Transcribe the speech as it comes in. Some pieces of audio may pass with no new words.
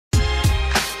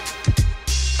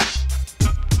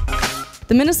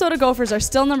The Minnesota Gophers are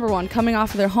still #1 coming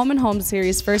off of their home-and-home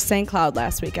series versus St. Cloud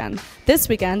last weekend. This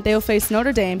weekend, they will face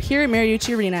Notre Dame here at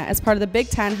Mariucci Arena as part of the Big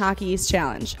Ten Hockey East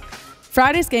Challenge.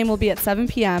 Friday's game will be at 7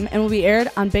 p.m. and will be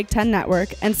aired on Big Ten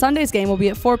Network, and Sunday's game will be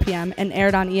at 4 p.m. and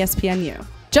aired on ESPNU.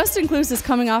 Justin Kloos is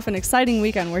coming off an exciting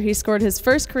weekend where he scored his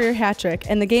first career hat trick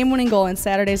and the game-winning goal in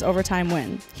Saturday's overtime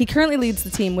win. He currently leads the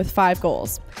team with 5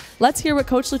 goals. Let's hear what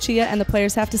Coach Lucia and the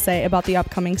players have to say about the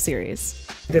upcoming series.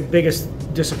 The biggest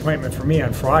disappointment for me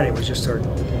on Friday was just our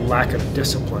lack of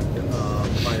discipline.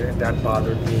 That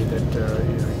bothered me, that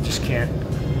you just can't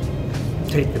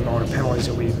take the amount of penalties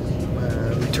that we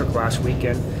took last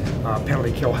weekend.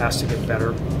 Penalty kill has to get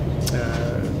better.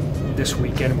 This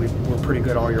weekend we were pretty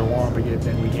good all year long, but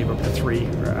then we gave up the 3,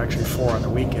 or actually 4 on the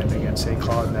weekend against St.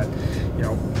 Cloud, and that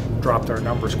dropped our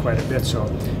numbers quite a bit. So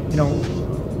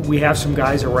we have some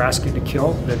guys that we're asking to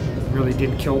kill that really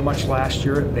didn't kill much last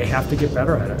year. They have to get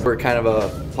better at it. We're kind of a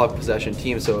puck possession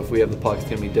team, so if we have the puck, it's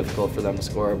going to be difficult for them to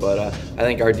score. But I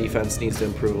think our defense needs to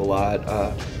improve a lot.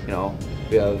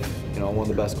 We have one of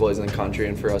the best goalies in the country,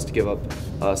 and for us to give up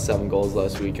 7 goals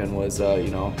last weekend was our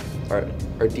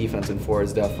defense and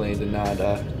forwards definitely did not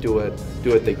do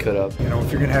what they could have.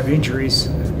 If you're going to have injuries,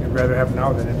 you'd rather have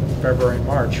now than in February and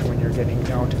March when you're getting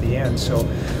down to the end. So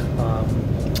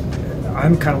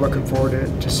I'm kind of looking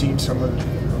forward to seeing some of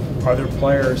the other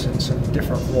players in some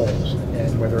different roles,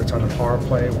 and whether it's on the power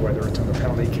play, whether it's on the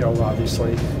penalty kill.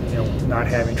 Obviously, not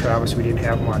having Travis, we didn't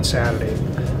have him on Saturday,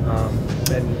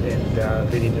 and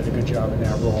Vinny did a good job in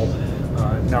that role.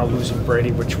 Now losing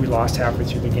Brady, which we lost halfway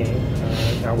through the game,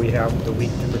 now we have the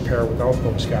week to prepare without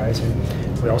those guys,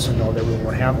 and we also know that we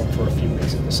won't have them for a few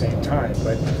weeks at the same time.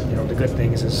 But the good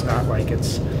thing is it's not like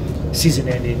it's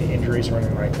season-ending injuries or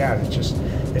anything like that.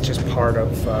 It's just part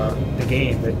of the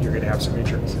game that you're going to have some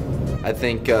injuries. I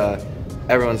think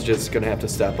everyone's just going to have to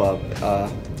step up.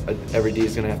 Every D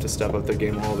is going to have to step up their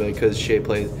game a little bit, because Shea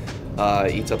play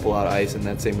eats up a lot of ice, and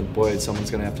that's same with Boyd. Someone's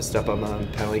going to have to step up on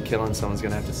penalty kill, and someone's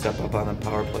going to have to step up on the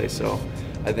power play. So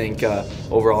I think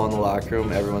overall in the locker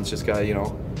room, everyone's just got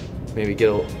to maybe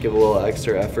give a little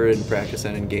extra effort and practice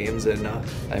and in games, and I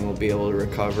think we'll be able to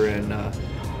recover, and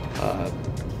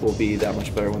we'll be that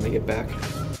much better when they get back.